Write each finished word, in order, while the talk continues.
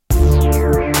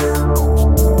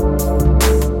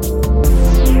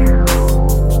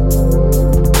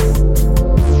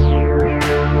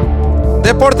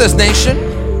Deportes Nation,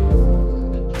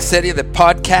 serie de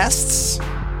podcasts.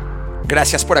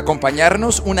 Gracias por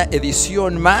acompañarnos. Una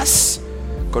edición más.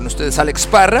 Con ustedes Alex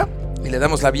Parra. Y le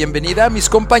damos la bienvenida a mis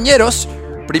compañeros.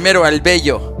 Primero al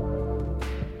bello,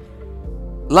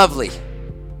 lovely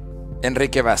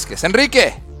Enrique Vázquez.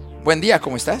 Enrique, buen día,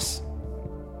 ¿cómo estás?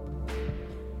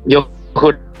 Yo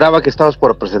juraba que estabas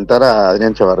por presentar a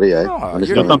Adrián Chavarría. No,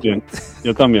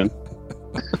 yo también.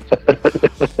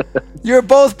 You're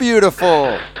both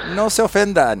beautiful. No se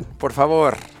ofendan, por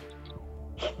favor.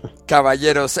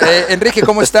 Caballeros. Enrique,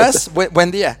 ¿cómo estás? Buen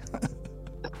día.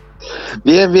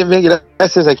 Bien,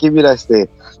 gracias. Aquí, mira,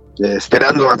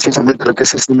 esperando ansiosamente lo que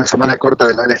es una semana corta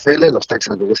de la NFL. Los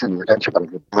Texans regresan a la cancha para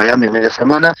Miami media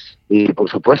semana. Y, por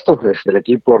supuesto, el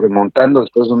equipo remontando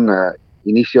después de un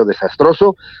inicio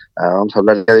desastroso. Vamos a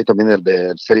hablar ya también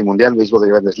del Serie Mundial, béisbol de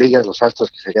Grandes Ligas, los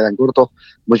Astros que se quedan cortos.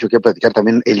 Mucho que platicar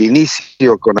también. El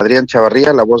inicio con Adrián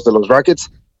Chavarría, la voz de los Rockets.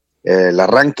 El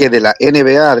arranque de la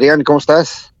NBA. Adrián, ¿cómo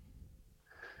estás?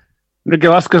 Enrique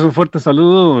Vázquez, un fuerte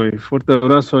saludo y fuerte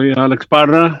abrazo a Alex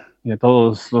Parra y a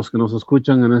todos los que nos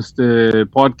escuchan en este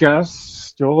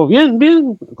podcast. Yo bien,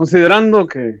 considerando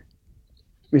que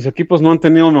mis equipos no han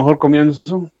tenido mejor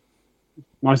comienzo.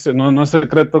 No es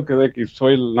secreto que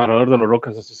soy el narrador de los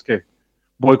Rockets, así es que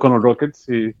voy con los Rockets.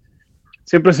 Y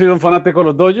siempre he sido un fanático de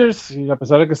los Dodgers y a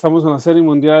pesar de que estamos en la Serie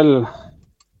Mundial,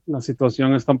 la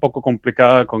situación está un poco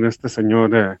complicada con este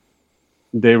señor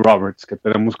Dave Roberts que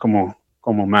tenemos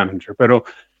como manager. Pero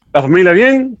la familia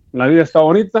bien, la vida está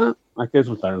bonita, hay que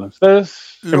disfrutarla.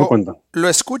 ¿Ustedes qué me cuentan? Lo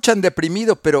escuchan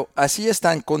deprimido, pero así es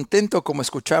tan contento como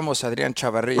escuchamos a Adrián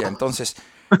Chavarría. Entonces,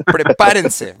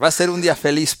 prepárense, va a ser un día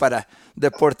feliz para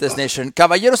Deportes Nation.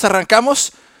 Caballeros,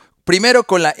 arrancamos primero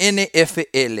con la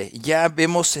NFL. Ya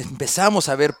empezamos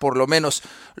a ver por lo menos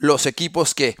los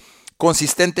equipos que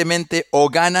consistentemente o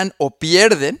ganan o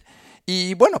pierden.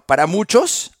 Y bueno, para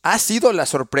muchos ha sido la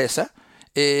sorpresa.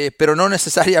 Pero no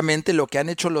necesariamente lo que han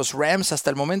hecho los Rams hasta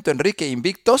el momento, Enrique,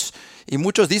 invictos, y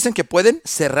muchos dicen que pueden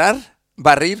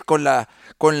barrir con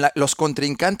los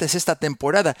contrincantes esta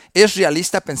temporada. ¿Es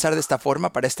realista pensar de esta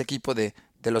forma para este equipo de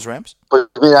los Rams? Pues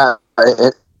mira,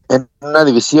 en una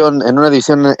división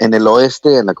en el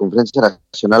oeste, en la Conferencia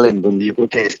Nacional, en donde yo creo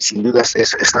que sin duda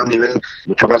está a un nivel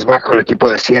mucho más bajo el equipo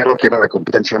de Seattle, que era la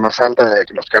competencia más alta,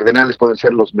 que los Cardenales pueden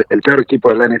ser el peor equipo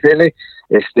de la NFL,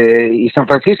 y San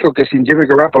Francisco, que sin Jimmy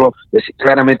Garoppolo es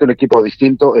claramente un equipo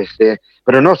distinto,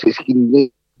 pero no,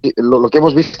 lo que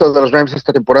hemos visto de los Rams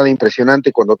esta temporada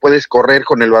impresionante, cuando puedes correr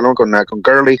con el balón con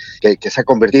Gurley, que se ha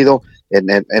convertido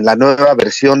en la nueva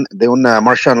versión de una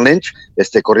Marshawn Lynch,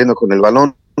 corriendo con el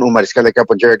balón, un mariscal de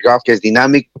campo en Jared Goff que es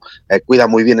dinámico, cuida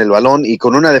muy bien el balón y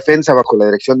con una defensa bajo la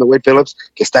dirección de Wade Phillips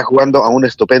que está jugando a un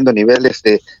estupendo nivel.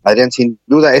 Adrián, sin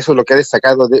duda eso es lo que ha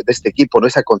destacado de este equipo, ¿no?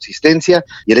 Esa consistencia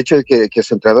y el hecho de que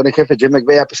su entrenador en jefe Jim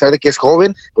McVay, a pesar de que es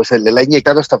joven, pues le ha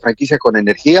inyectado a esta franquicia con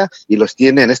energía y los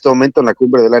tiene en este momento en la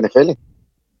cumbre de la NFL.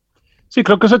 Sí,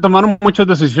 creo que se tomaron muchas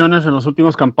decisiones en las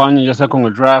últimas campañas, ya sea con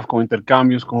el draft, con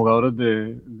intercambios, con jugadores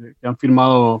que han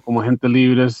firmado como agentes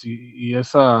libres y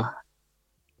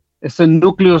ese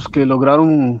núcleos que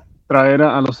lograron traer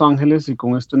a Los Ángeles y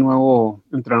con este nuevo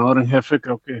entrenador en jefe,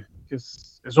 creo que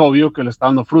es obvio que le está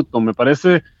dando fruto. Me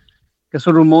parece que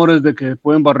esos rumores de que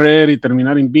pueden barrer y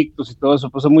terminar invictos y todo eso,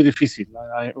 pues es muy difícil.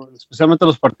 Especialmente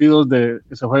los partidos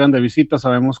que se juegan de visita,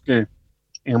 sabemos que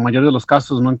en la mayoría de los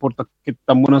casos, no importa qué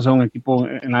tan bueno sea un equipo,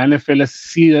 en la NFL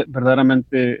sí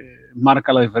verdaderamente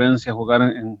marca la diferencia jugar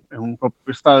en un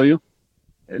propio estadio.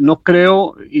 No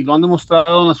creo, y lo han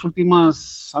demostrado en las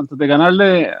últimas, antes de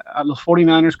ganarle a los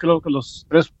 49ers, creo que los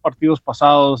 3 partidos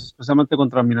pasados, especialmente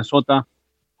contra Minnesota,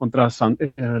 contra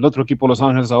el otro equipo de Los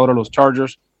Ángeles, ahora los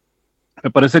Chargers,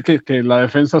 me parece que la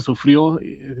defensa sufrió,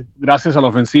 gracias a la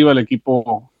ofensiva el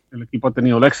equipo ha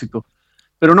tenido el éxito.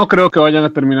 Pero no creo que vayan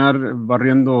a terminar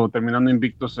terminando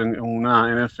invictos en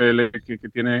una NFL que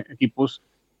tiene equipos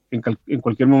que en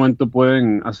cualquier momento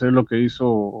pueden hacer lo que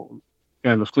hizo.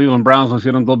 Que los Cleveland Browns lo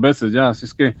hicieron 2 veces ya, así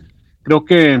es que creo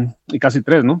que, y casi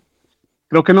 3, ¿no?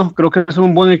 Creo que es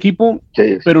un buen equipo,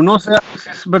 sí. Pero no sé si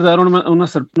es verdadero una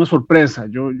sorpresa.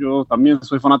 Yo también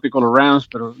soy fanático de los Rams,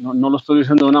 pero no lo estoy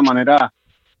diciendo de una manera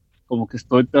como que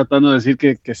estoy tratando de decir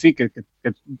que sí, que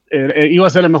iba a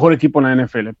ser el mejor equipo en la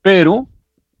NFL, pero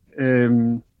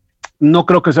no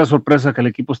creo que sea sorpresa que el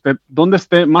equipo esté donde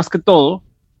esté, más que todo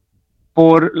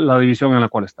por la división en la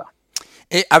cual está.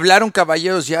 Hablaron,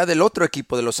 caballeros, ya del otro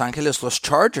equipo de Los Ángeles, los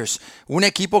Chargers, un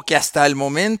equipo que hasta el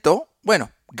momento, bueno,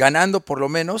 ganando por lo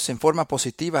menos en forma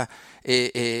positiva,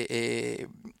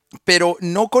 pero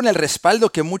no con el respaldo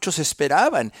que muchos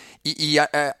esperaban. Y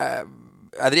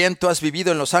Adrián, tú has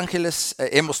vivido en Los Ángeles,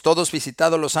 hemos todos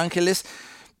visitado Los Ángeles.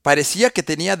 Parecía que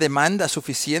tenía demanda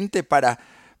suficiente para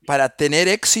tener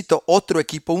éxito otro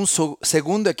equipo, un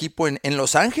segundo equipo en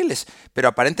Los Ángeles, pero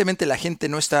aparentemente la gente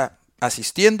no está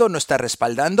asistiendo, no está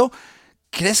respaldando.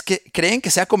 ¿Creen que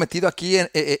se ha cometido aquí,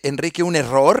 Enrique, un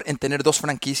error en tener dos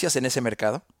franquicias en ese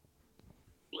mercado?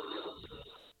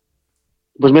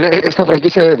 Pues mira, esta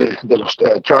franquicia de los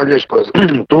Chargers pues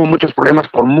tuvo muchos problemas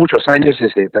por muchos años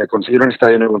para conseguir un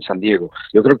estadio nuevo en San Diego.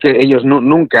 Yo creo que ellos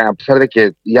nunca, a pesar de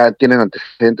que ya tienen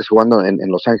antecedentes jugando en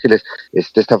Los Ángeles,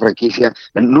 esta franquicia,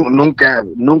 nunca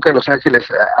Los Ángeles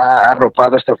ha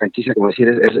arropado esta franquicia, como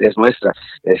decir, es nuestra.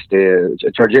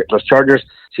 Los Chargers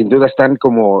sin duda están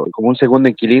como un segundo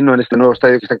inquilino en este nuevo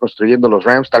estadio que están construyendo los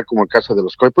Rams, tal como el caso de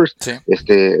los Clippers. Sí.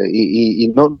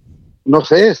 Y no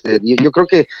sé, yo creo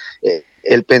que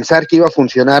el pensar que iba a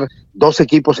funcionar dos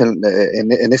equipos en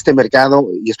este mercado,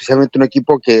 y especialmente un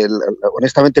equipo que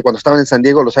honestamente cuando estaban en San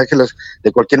Diego, Los Ángeles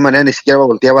de cualquier manera ni siquiera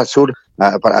volteaba al sur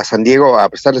para San Diego a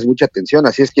prestarles mucha atención,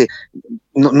 así es que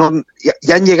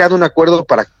ya han llegado a un acuerdo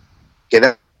para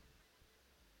quedar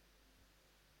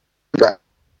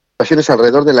situaciones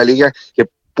alrededor de la liga que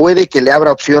puede que le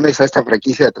abra opciones a esta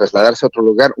franquicia de trasladarse a otro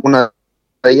lugar, una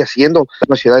de ellas siendo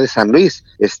una ciudad de San Luis,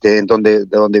 de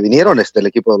donde vinieron el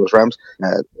equipo de los Rams,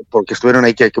 porque estuvieron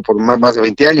ahí que por más de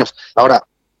 20 años. Ahora,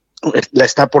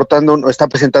 está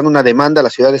presentando una demanda a la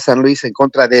ciudad de San Luis en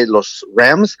contra de los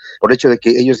Rams, por hecho de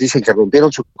que ellos dicen que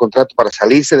rompieron su contrato para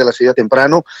salirse de la ciudad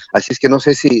temprano, así es que no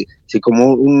sé si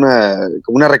como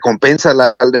una recompensa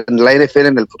la NFL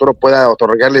en el futuro pueda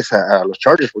otorgarles a los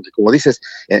Chargers, porque como dices,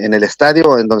 en el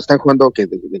estadio en donde están jugando, que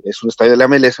es un estadio de la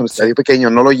MLS, un estadio pequeño,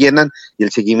 no lo llenan y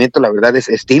el seguimiento la verdad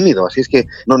es tímido, así es que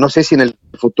no sé si en el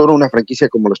futuro una franquicia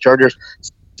como los Chargers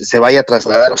se vaya a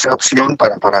trasladar, o sea, opción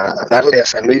para darle a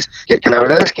San Luis, que la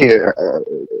verdad es que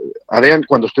Adrián,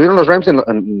 cuando estuvieron los Rams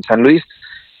en San Luis,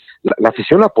 la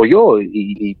afición lo apoyó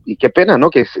y qué pena,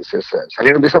 ¿no? Que se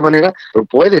salieron de esa manera, pero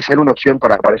puede ser una opción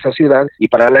para esa ciudad y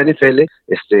para la NFL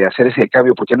hacer ese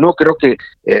cambio, porque no creo que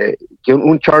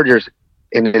un Chargers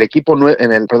en el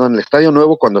el estadio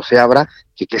nuevo cuando se abra,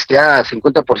 que esté a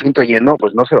 50% lleno,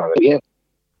 pues no se va a ver bien.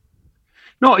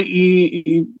 No,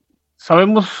 y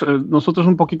sabemos nosotros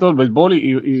un poquito del béisbol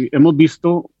y hemos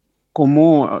visto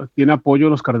cómo tiene apoyo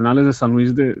los Cardenales de San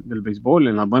Luis del béisbol.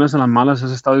 En las buenas y en las malas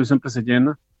ese estadio siempre se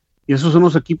llena. Y esos son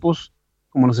los equipos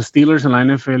como los Steelers en la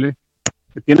NFL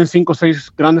que tienen 5 o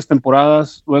 6 grandes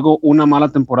temporadas, luego una mala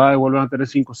temporada y vuelven a tener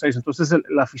 5 o 6. Entonces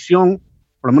la afición,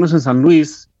 por lo menos en San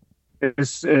Luis,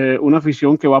 es una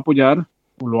afición que va a apoyar,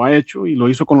 lo ha hecho y lo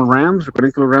hizo con los Rams.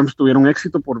 Recuerden que los Rams tuvieron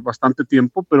éxito por bastante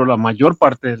tiempo, pero la mayor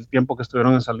parte del tiempo que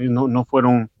estuvieron en San Luis no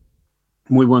fueron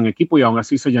muy buen equipo y aún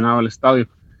así se llenaba el estadio.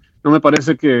 No me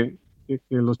parece que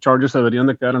los Chargers deberían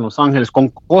de quedar en Los Ángeles con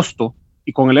costo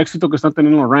y con el éxito que están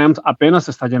teniendo los Rams, apenas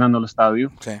se está llenando el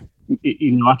estadio. Sí.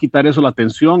 Y no va a quitar eso la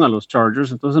atención a los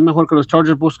Chargers. Entonces es mejor que los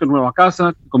Chargers busquen nueva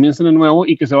casa, comiencen de nuevo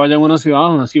y que se vayan a una ciudad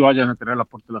donde así vayan a tener el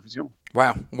aporte de la afición.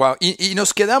 Wow. Y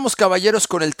nos quedamos, caballeros,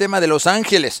 con el tema de Los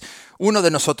Ángeles. Uno de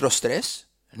nosotros tres,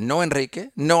 no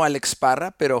Enrique, no Alex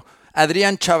Parra, pero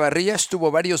Adrián Chavarría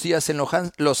estuvo varios días en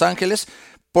Los Ángeles.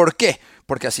 ¿Por qué?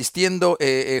 Porque asistiendo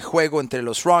juego entre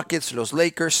los Rockets, los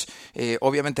Lakers,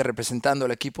 obviamente representando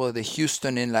al equipo de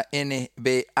Houston en la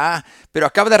NBA, pero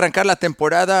acaba de arrancar la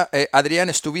temporada. Adrián,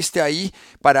 estuviste ahí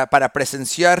para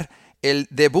presenciar el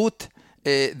debut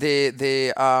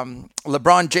de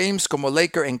LeBron James como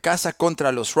Laker en casa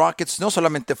contra los Rockets. No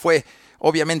solamente fue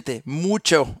obviamente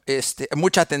mucha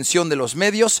atención de los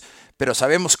medios, pero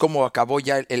sabemos cómo acabó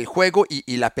ya el juego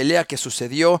y la pelea que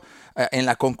sucedió en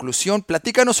la conclusión.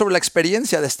 Platícanos sobre la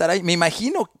experiencia de estar ahí. Me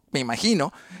imagino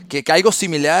que algo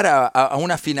similar a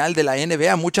una final de la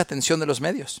NBA, mucha atención de los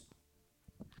medios.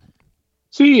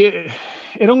 Sí,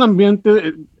 era un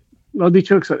ambiente, lo has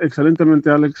dicho excelentemente,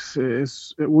 Alex,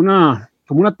 es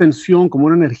como una tensión, como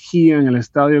una energía en el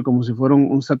estadio, como si fuera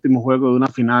un séptimo juego de una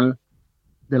final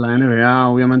de la NBA.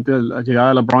 Obviamente la llegada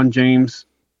de LeBron James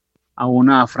a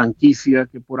una franquicia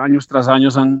que por años tras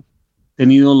años han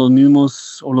tenido los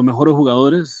mismos o los mejores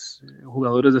jugadores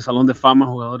de Salón de Fama,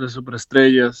 jugadores de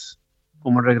superestrellas,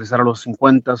 como regresar a los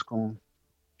 50s con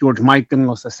George Mikan en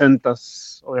los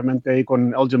 60s, obviamente ahí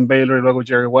con Elgin Baylor y luego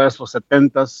Jerry West, los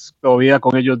 70s, todavía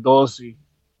con ellos dos y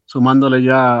sumándole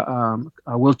ya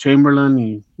a Will Chamberlain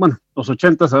y bueno, los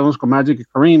 80s sabemos con Magic y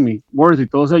Kareem y Worth y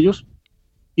todos ellos.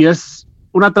 Y es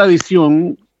una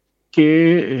tradición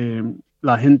que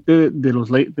la gente de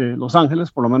Los Ángeles,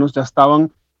 por lo menos, ya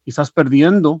estaban quizás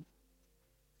perdiendo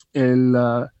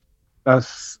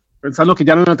pensando que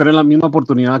ya no van a tener la misma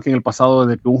oportunidad que en el pasado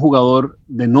de que un jugador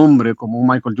de nombre como un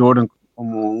Michael Jordan,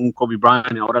 como un Kobe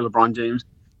Bryant y ahora LeBron James,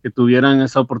 que tuvieran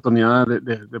esa oportunidad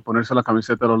de ponerse la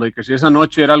camiseta de los Lakers. Y esa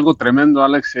noche era algo tremendo,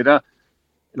 Alex, era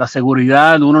la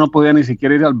seguridad, uno no podía ni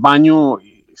siquiera ir al baño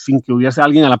sin que hubiese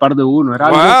alguien a la par de uno, era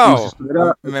algo como si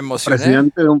estuviera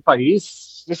presidente de un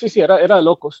país. Sí, era de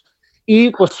locos. Y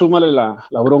pues súmale la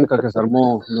bronca que se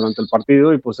armó durante el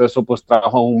partido y pues eso pues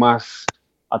trajo aún más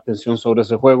atención sobre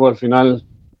ese juego. Al final,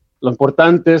 lo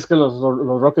importante es que los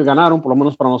Rockets ganaron, por lo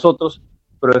menos para nosotros,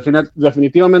 pero al final,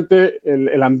 definitivamente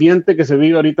el ambiente que se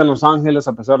vive ahorita en Los Ángeles,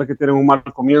 a pesar de que tienen un mal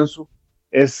comienzo,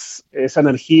 es esa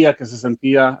energía que se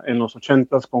sentía en los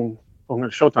 80s con el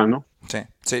Showtime, ¿no? Sí.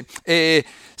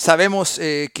 Sabemos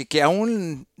que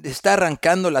aún está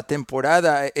arrancando la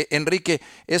temporada. Enrique,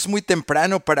 es muy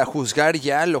temprano para juzgar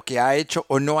ya lo que ha hecho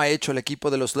o no ha hecho el equipo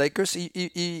de los Lakers y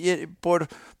de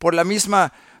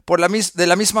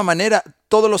la misma manera,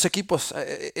 todos los equipos,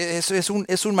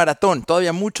 es un maratón,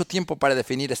 todavía mucho tiempo para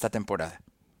definir esta temporada.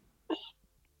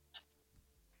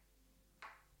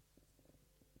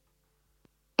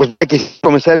 Pues hay que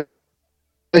comenzar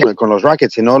con los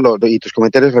Rockets, y tus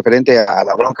comentarios referente a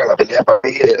la bronca, la pelea para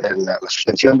mí, la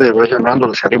suspensión de Rajon Rondo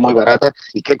le salió muy barata,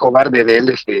 y qué cobarde de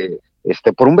él,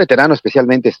 por un veterano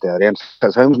especialmente, Adrián.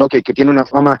 Sabemos, ¿no?, que tiene una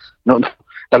fama,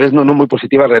 tal vez no muy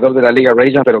positiva alrededor de la Liga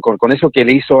Rajon, pero con eso que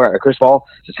le hizo a Chris Paul,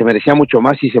 se merecía mucho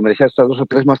más, y se merecía hasta 2 o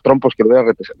 3 más trompos que lo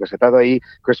hubiera recetado ahí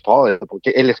Chris Paul,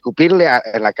 porque el escupirle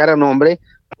en la cara a un hombre,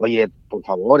 oye, por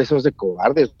favor, eso es de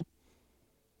cobardes.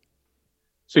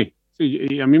 Sí,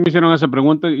 y a mí me hicieron esa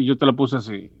pregunta y yo te la puse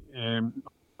así,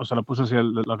 la puse así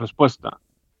la respuesta.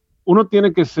 Uno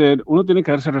tiene que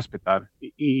darse respetar,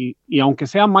 y aunque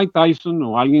sea Mike Tyson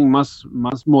o alguien más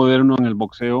moderno en el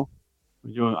boxeo,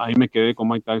 yo ahí me quedé con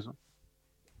Mike Tyson.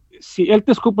 Si él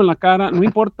te escupe en la cara, no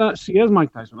importa si es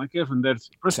Mike Tyson, hay que defenderse.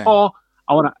 Chris Paul,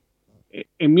 ahora,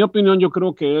 en mi opinión, yo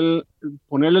creo que él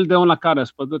ponerle el dedo en la cara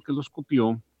después de que lo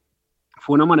escupió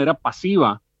fue una manera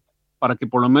pasiva para que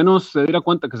por lo menos se diera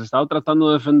cuenta que se estaba tratando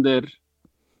de defender,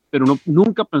 pero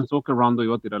nunca pensó que Rondo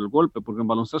iba a tirar el golpe, porque en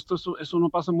baloncesto eso no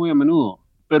pasa muy a menudo.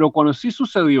 Pero cuando sí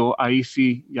sucedió, ahí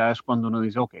sí, ya es cuando uno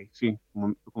dice, ok, sí,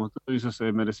 como tú dices,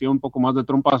 se merecía un poco más de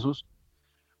trompazos,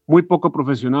 muy poco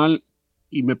profesional,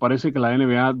 y me parece que la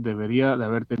NBA debería de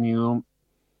haber tenido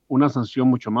una sanción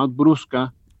mucho más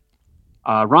brusca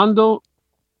a Rondo,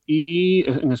 y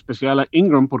en especial a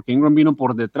Ingram, porque Ingram vino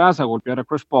por detrás a golpear a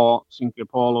Chris Paul sin que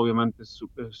Paul obviamente se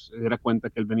diera cuenta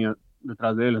que él venía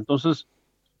detrás de él. Entonces,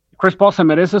 Chris Paul se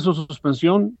merece su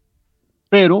suspensión,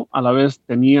 pero a la vez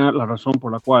tenía la razón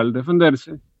por la cual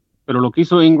defenderse. Pero lo que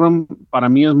hizo Ingram para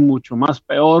mí es mucho más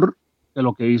peor de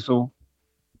lo que hizo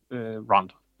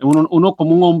Rondo. Uno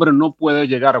como un hombre no puede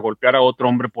llegar a golpear a otro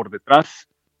hombre por detrás,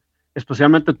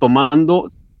 especialmente tomando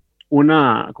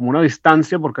como una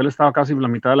distancia, porque él estaba casi en la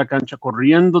mitad de la cancha,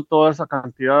 corriendo toda esa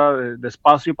cantidad de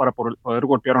espacio para poder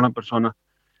golpear a una persona.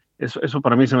 Eso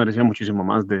para mí se merecía muchísimo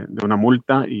más de una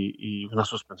multa y una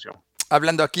suspensión.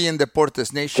 Hablando aquí en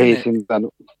Deportes Nation,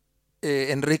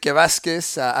 Enrique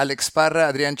Vázquez, Alex Parra,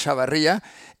 Adrián Chavarría,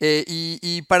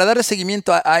 y para darle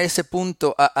seguimiento a ese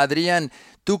punto, Adrián,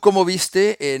 ¿tú cómo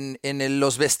viste en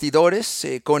los vestidores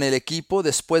con el equipo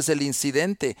después del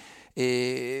incidente?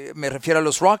 Me refiero a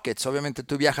los Rockets, obviamente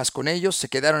tú viajas con ellos, se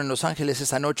quedaron en Los Ángeles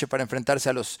esa noche para enfrentarse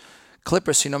a los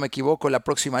Clippers, si no me equivoco, la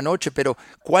próxima noche, pero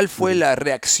 ¿cuál fue la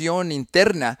reacción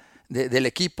interna del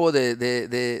equipo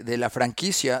de la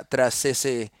franquicia tras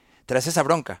esa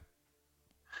bronca?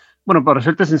 Bueno, para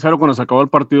serte sincero, cuando se acabó el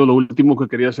partido, lo último que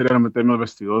quería hacer era meterme al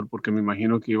vestidor, porque me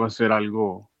imagino que iba a ser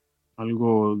algo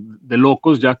de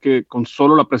locos, ya que con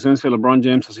solo la presencia de LeBron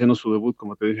James haciendo su debut,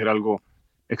 como te dije, era algo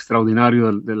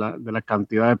extraordinario de la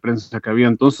cantidad de prensa que había.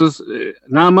 Entonces,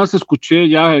 nada más escuché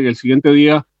ya el siguiente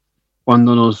día,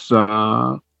 cuando nos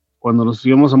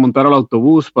íbamos a montar al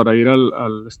autobús para ir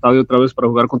al estadio otra vez para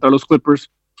jugar contra los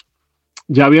Clippers,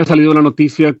 ya había salido la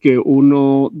noticia que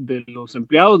uno de los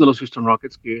empleados de los Houston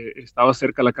Rockets, que estaba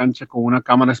cerca de la cancha con una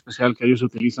cámara especial que ellos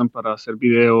utilizan para hacer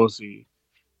videos y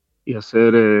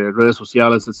hacer redes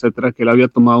sociales, etcétera, que él había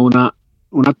tomado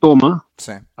una toma,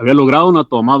 sí. Había logrado una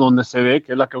toma donde se ve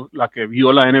que es la que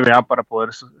vio la NBA para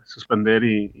poder suspender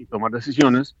y tomar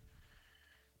decisiones.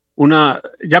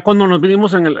 Ya cuando nos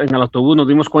vinimos en el autobús nos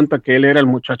dimos cuenta que él era el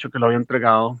muchacho que lo había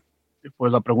entregado.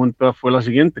 Pues la pregunta fue la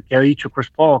siguiente: ¿qué ha dicho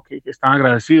Chris Paul? ¿Qué están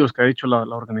agradecidos? ¿Qué ha dicho la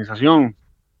organización?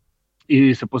 Y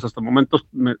dice, pues hasta el momento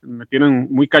me tienen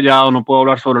muy callado, no puedo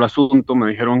hablar sobre el asunto.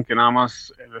 Me dijeron que nada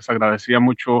más les agradecía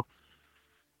mucho,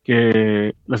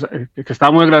 que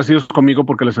estaban muy agradecidos conmigo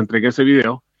porque les entregué ese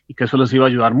video y que eso les iba a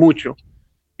ayudar mucho.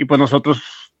 Y pues nosotros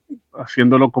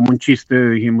haciéndolo como un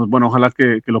chiste, dijimos, bueno, ojalá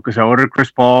que lo que se ahorre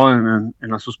Chris Paul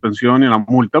en la suspensión y en la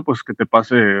multa, pues que te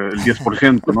pase el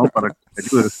 10%, ¿no? Para que te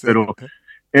ayudes. Sí. Pero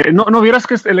no vieras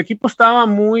que el equipo estaba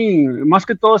más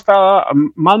que todo estaba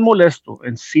más molesto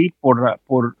en sí por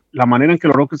la manera en que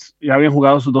los Rockets ya habían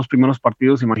jugado sus 2 primeros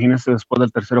partidos. Imagínense después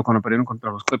del tercero cuando perdieron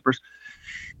contra los Clippers,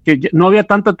 que no había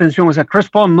tanta tensión. O sea, Chris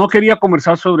Paul no quería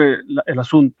conversar sobre el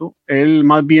asunto. Él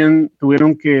más bien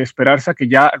tuvieron que esperarse a que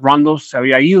ya Rondo se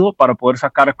había ido para poder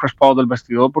sacar a Chris Paul del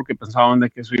vestidor porque pensaban de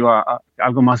que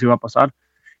algo más iba a pasar.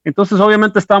 Entonces,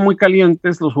 obviamente, estaban muy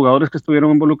calientes los jugadores que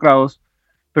estuvieron involucrados,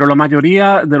 pero la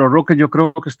mayoría de los Rockets yo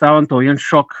creo que estaban todavía en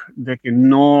shock de que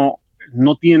no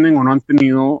tienen o no han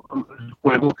tenido el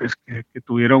juego que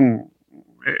tuvieron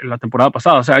la temporada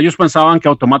pasada. O sea, ellos pensaban que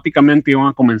automáticamente iban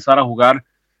a comenzar a jugar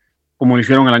como lo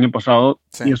hicieron el año pasado,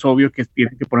 sí. Y es obvio que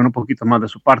tienen que poner un poquito más de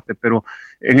su parte, pero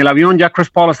en el avión ya Chris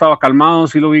Paul estaba calmado,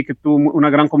 sí lo vi que tuvo una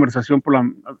gran conversación por la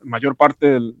mayor parte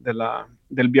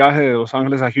del viaje de Los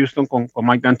Ángeles a Houston con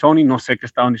Mike D'Antoni, no sé qué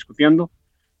estaban discutiendo,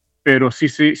 pero sí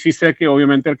sé que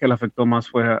obviamente el que le afectó más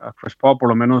fue a Chris Paul, por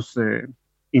lo menos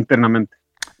internamente.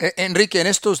 Enrique, en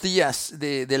estos días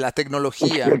de la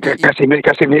tecnología... Casi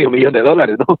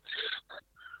 $500,000, ¿no?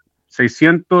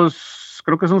 600,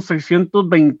 creo que son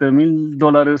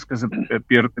 $620,000 que se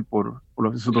pierde por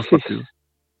esos 2 partidos.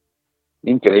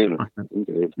 Increíble,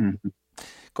 increíble.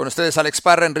 Con ustedes Alex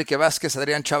Parra, Enrique Vázquez,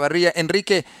 Adrián Chavarría.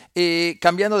 Enrique,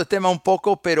 cambiando de tema un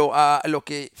poco, pero a lo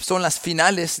que son las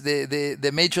finales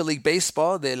de Major League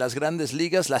Baseball, de las grandes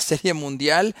ligas, la Serie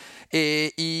Mundial,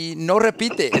 y no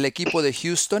repite el equipo de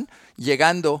Houston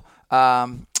llegando a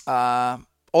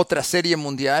otra serie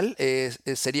mundial,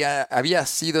 había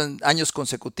sido en años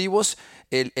consecutivos.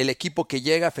 El equipo que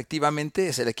llega efectivamente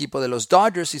es el equipo de los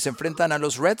Dodgers y se enfrentan a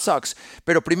los Red Sox.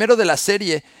 Pero primero de la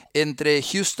serie entre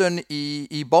Houston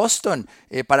y Boston,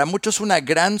 para muchos una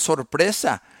gran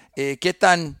sorpresa. ¿Qué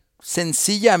tan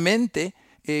sencillamente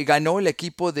ganó el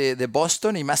equipo de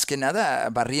Boston y más que nada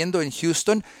barriendo en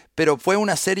Houston? Pero fue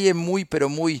una serie muy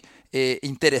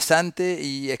interesante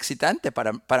y excitante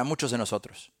para muchos de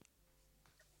nosotros.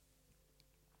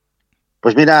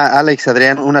 Pues mira, Alex,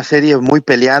 Adrián, una serie muy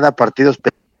peleada, partidos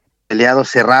peleados,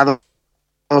 cerrados,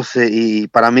 y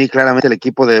para mí claramente el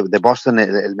equipo de Boston,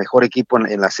 el mejor equipo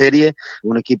en la serie,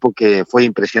 un equipo que fue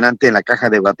impresionante en la caja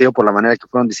de bateo por la manera que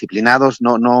fueron disciplinados,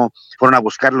 no fueron a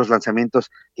buscar los lanzamientos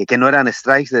que no eran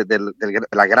strikes de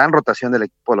la gran rotación del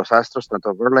equipo de los Astros,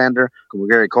 tanto Verlander como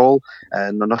Gary Cole,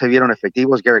 no se vieron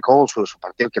efectivos. Gary Cole, su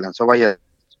partido que lanzó, vaya,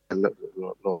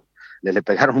 le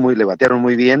pegaron le batearon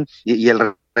muy bien, y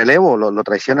el relevo lo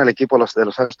traiciona el equipo de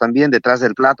los Astros también, detrás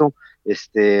del plato.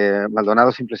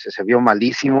 Maldonado siempre se vio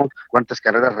malísimo, cuántas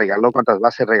carreras regaló, cuántas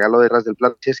bases regaló detrás del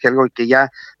plato. Si es que algo que ya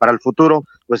para el futuro,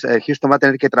 pues Houston va a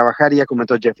tener que trabajar. Y ya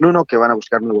comentó Jeff Luhnow que van a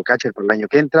buscar nuevo catcher para el año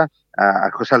que entra. A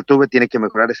José Altuve tiene que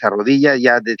mejorar esa rodilla,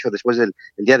 ya de hecho después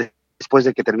después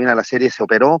de que termina la serie se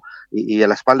operó, y a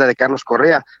la espalda de Carlos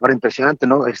Correa. Ahora impresionante,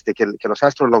 ¿no? Que los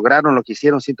Astros lograron lo que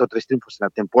hicieron, 103 triunfos en la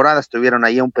temporada, estuvieron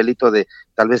ahí a un pelito de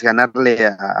tal vez ganarle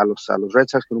a los Red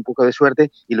Sox con un poco de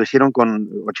suerte, y lo hicieron con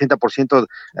 80%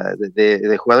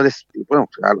 de jugadores, bueno,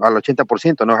 al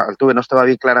 80%, ¿no? Altuve no estaba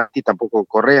bien clara, y tampoco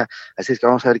Correa, así es que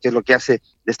vamos a ver qué es lo que hace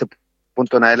de este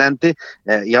punto en adelante.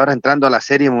 Y ahora entrando a la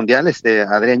Serie Mundial,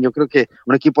 Adrián, yo creo que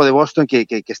un equipo de Boston que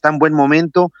está en buen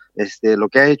momento, lo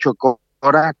que ha hecho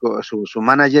ahora su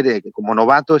manager como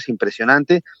novato es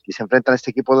impresionante, y se enfrentan a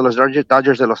este equipo de los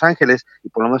Dodgers de Los Ángeles, y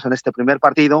por lo menos en este primer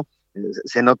partido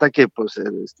se nota que pues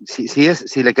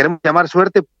si le queremos llamar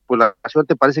suerte, pues la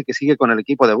suerte parece que sigue con el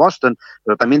equipo de Boston,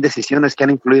 pero también decisiones que han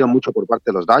influido mucho por parte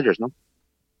de los Dodgers, ¿no?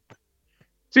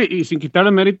 Sí, y sin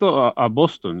quitarle mérito a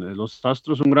Boston, los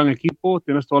Astros un gran equipo,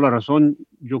 tienes toda la razón.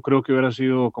 Yo creo que hubiera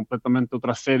sido completamente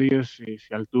otras series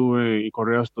si Altuve y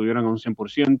Correa estuvieran a un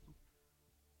 100%.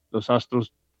 Los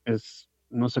Astros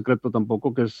no es secreto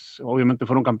tampoco que obviamente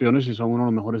fueron campeones y son uno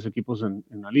de los mejores equipos en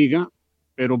la liga,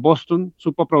 pero Boston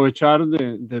supo aprovechar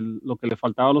de lo que le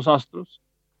faltaba a los Astros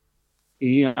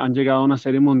y han llegado a una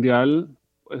serie mundial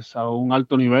pues a un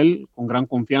alto nivel, con gran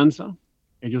confianza.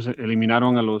 Ellos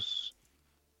eliminaron a los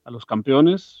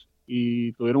campeones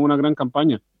y tuvieron una gran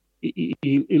campaña.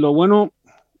 Y lo bueno,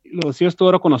 lo decía esto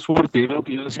ahora con la suerte, lo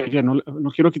que yo decía ayer,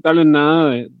 no quiero quitarle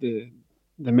nada de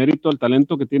mérito al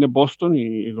talento que tiene Boston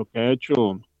y lo que ha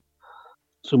hecho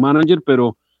su manager,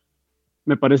 pero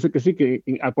me parece que sí, que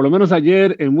por lo menos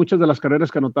ayer en muchas de las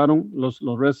carreras que anotaron los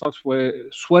Red Sox fue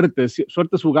suertes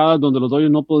jugadas donde los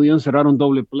Dodgers no podían cerrar un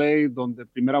doble play, donde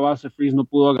primera base Freese no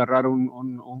pudo agarrar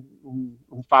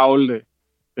un foul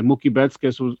de Mookie Betts, que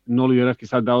eso no le hubiera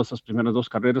quizás dado esas primeras 2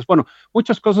 carreras. Bueno,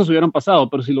 muchas cosas hubieran pasado,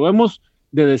 pero si lo vemos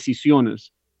de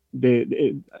decisiones.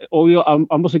 Obvio,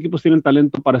 ambos equipos tienen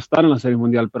talento para estar en la Serie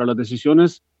Mundial, pero las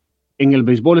decisiones en el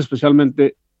béisbol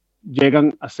especialmente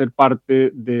llegan a ser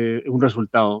parte de un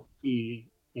resultado. Y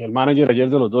el manager ayer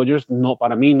de los Dodgers,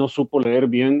 para mí, no supo leer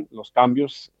bien los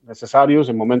cambios necesarios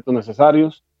en momentos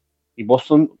necesarios. Y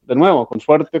Boston, de nuevo, con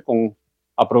suerte, con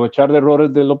aprovechar de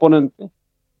errores del oponente,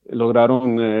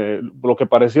 lograron lo que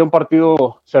parecía un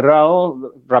partido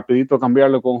cerrado, rapidito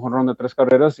cambiarlo con un jonrón de 3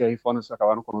 carreras y ahí fue donde se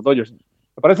acabaron con los Dodgers.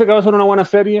 Me parece que va a ser una buena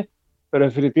serie, pero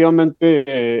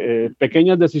definitivamente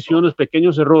pequeñas decisiones,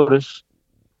 pequeños errores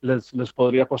les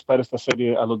podría costar esta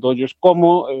serie a los Dodgers,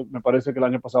 como me parece que el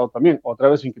año pasado también. Otra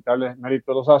vez, sin quitarle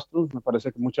mérito a los Astros, me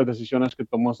parece que muchas decisiones que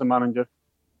tomó ese manager,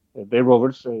 Dave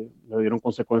Roberts, le dieron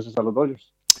consecuencias a los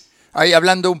Dodgers. Ahí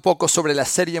hablando un poco sobre la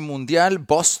Serie Mundial,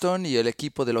 Boston y el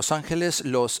equipo de Los Ángeles,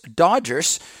 los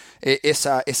Dodgers,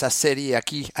 esa serie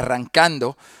aquí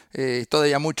arrancando,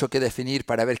 todavía mucho que definir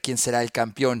para ver quién será el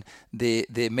campeón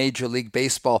de Major League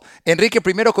Baseball. Enrique,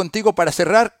 primero contigo para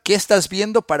cerrar, ¿qué estás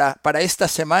viendo para esta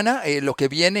semana, lo que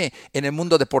viene en el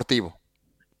mundo deportivo?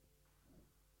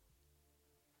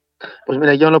 Pues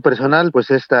mira, yo en lo personal,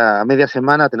 pues esta media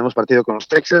semana tenemos partido con los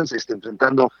Texans,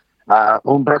 enfrentando a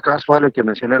un Brock Osweiler, que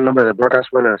mencioné el nombre de Brock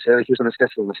Osweiler en la ciudad de Houston, es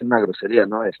casi una grosería,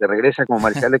 ¿no? Regresa como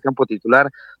mariscal de campo titular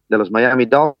de los Miami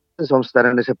Dolphins. Vamos a estar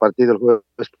en ese partido el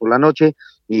jueves por la noche,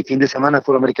 y fin de semana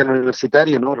fútbol americano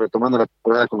universitario, ¿no? Retomando la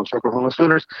temporada con los Oklahoma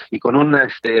Sooners y con a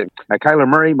Kyler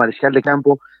Murray, mariscal de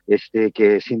campo,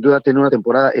 que sin duda tiene una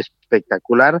temporada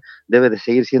espectacular, debe de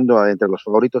seguir siendo entre los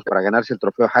favoritos para ganarse el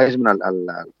trofeo Heisman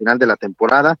al final de la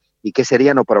temporada. Y qué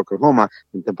sería, ¿no?, para Oklahoma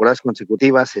en temporadas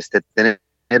consecutivas tener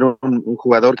un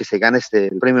jugador que se gane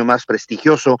el premio más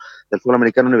prestigioso del fútbol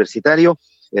americano universitario.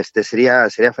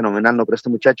 Sería fenomenal, ¿no? Pero este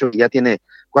muchacho ya tiene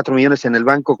 $4 millones en el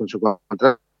banco con su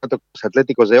contrato con los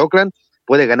Atléticos de Oakland,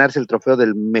 puede ganarse el trofeo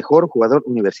del mejor jugador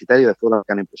universitario de fútbol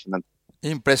americano.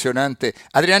 Impresionante.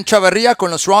 Adrián Chavarría con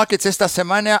los Rockets esta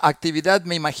semana, actividad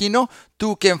me imagino.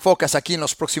 ¿Tú qué enfocas aquí en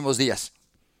los próximos días?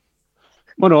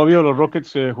 Bueno, obvio, los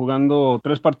Rockets jugando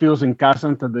 3 partidos en casa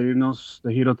antes de irnos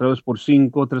de giro otra vez por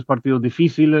 5, 3 partidos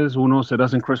difíciles. Uno será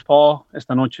en Chris Paul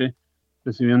esta noche,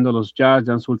 recibiendo a los Jazz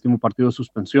ya en su último partido de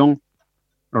suspensión.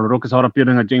 Pero los Rockets ahora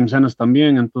pierden a James Ennis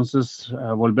también, entonces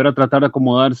volver a tratar de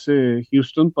acomodarse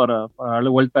Houston para darle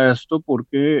vuelta a esto,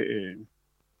 porque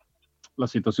la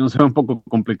situación será un poco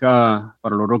complicada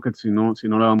para los Rockets si no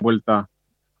le dan vuelta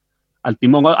al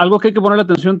timón. Algo que hay que ponerle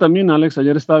atención también, Alex,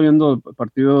 ayer estaba viendo el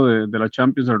partido de la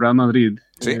Champions del Real Madrid.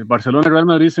 Sí. Barcelona y Real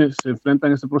Madrid se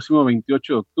enfrentan este próximo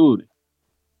 28 de octubre.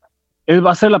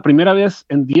 Va a ser la primera vez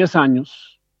en 10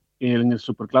 años que en el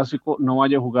Superclásico no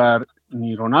vaya a jugar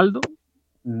ni Ronaldo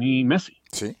ni Messi.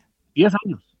 Sí. 10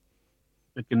 años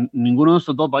de que ninguno de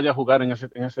estos dos vaya a jugar en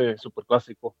ese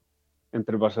Superclásico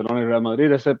entre Barcelona y Real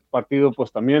Madrid. Ese partido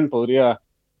pues también podría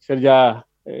ser ya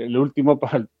el último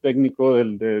para el técnico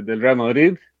del Real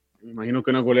Madrid. Me imagino que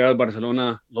una goleada del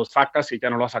Barcelona lo saca si ya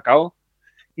no lo ha sacado.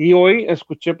 Y hoy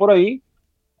escuché por ahí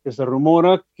que se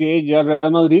rumora que ya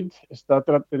Real Madrid está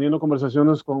teniendo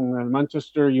conversaciones con el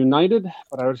Manchester United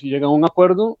para ver si llega a un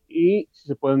acuerdo y si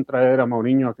se pueden traer a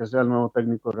Mourinho a que sea el nuevo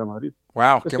técnico de Real Madrid.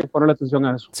 Wow, hay que ponerle atención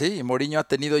a eso. Sí, Mourinho ha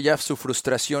tenido ya su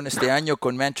frustración este año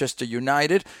con Manchester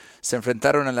United. Se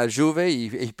enfrentaron a la Juve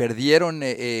y perdieron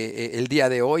el día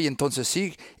de hoy. Entonces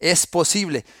sí, es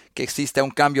posible que exista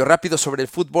un cambio rápido sobre el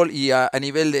fútbol y a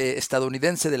nivel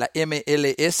estadounidense de la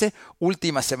MLS.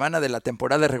 Última semana de la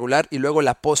temporada regular y luego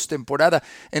la postemporada.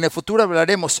 En el futuro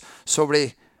hablaremos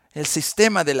sobre el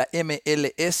sistema de la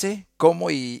MLS, cómo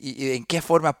y en qué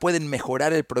forma pueden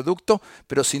mejorar el producto,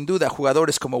 pero sin duda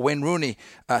jugadores como Wayne Rooney,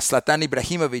 Zlatan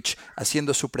Ibrahimovic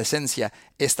haciendo su presencia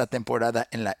esta temporada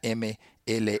en la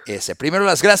MLS. Primero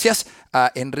las gracias a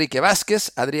Enrique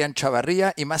Vázquez, Adrián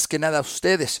Chavarría y más que nada a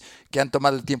ustedes que han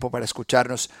tomado el tiempo para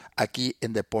escucharnos aquí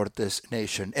en Deportes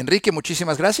Nation. Enrique,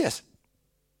 muchísimas gracias.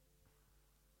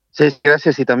 Sí,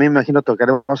 gracias, y también me imagino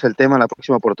tocaremos el tema en la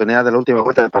próxima oportunidad de la última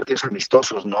vuelta de partidos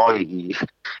amistosos, ¿no? Y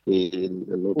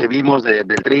lo que vimos del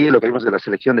Tri, lo que vimos de la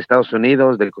selección de Estados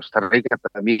Unidos, de Costa Rica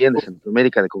también, de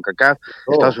Centroamérica, de CONCACAF,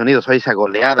 Estados Unidos, hoy esa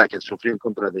goleada que sufrió en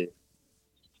contra de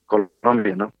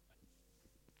Colombia, ¿no?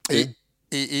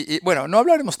 Y bueno, no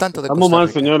hablaremos tanto de Estamos Costa mal,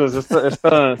 Rica. señores.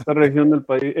 Esta región del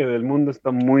país, del mundo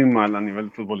está muy mal a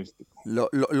nivel futbolístico.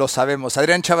 Lo sabemos.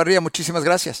 Adrián Chavarría, muchísimas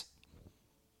gracias.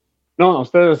 No, a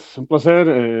ustedes, un placer.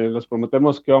 Les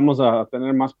prometemos que vamos a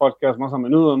tener más podcasts más a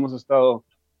menudo. Hemos estado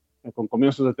con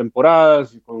comienzos de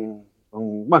temporadas y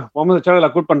bueno, vamos a echarle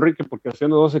la culpa a Enrique porque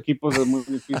haciendo 2 equipos es muy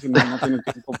difícil, no tiene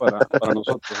tiempo para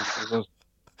nosotros.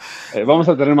 Entonces, vamos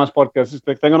a tener más podcasts.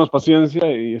 Ténganos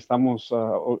paciencia y estamos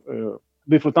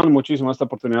disfrutando muchísimo esta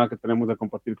oportunidad que tenemos de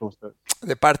compartir con ustedes.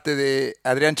 De parte de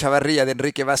Adrián Chavarría, de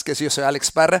Enrique Vázquez, yo soy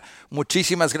Alex Parra.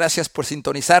 Muchísimas gracias por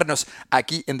sintonizarnos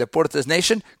aquí en Deportes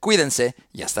Nation. Cuídense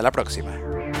y hasta la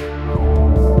próxima.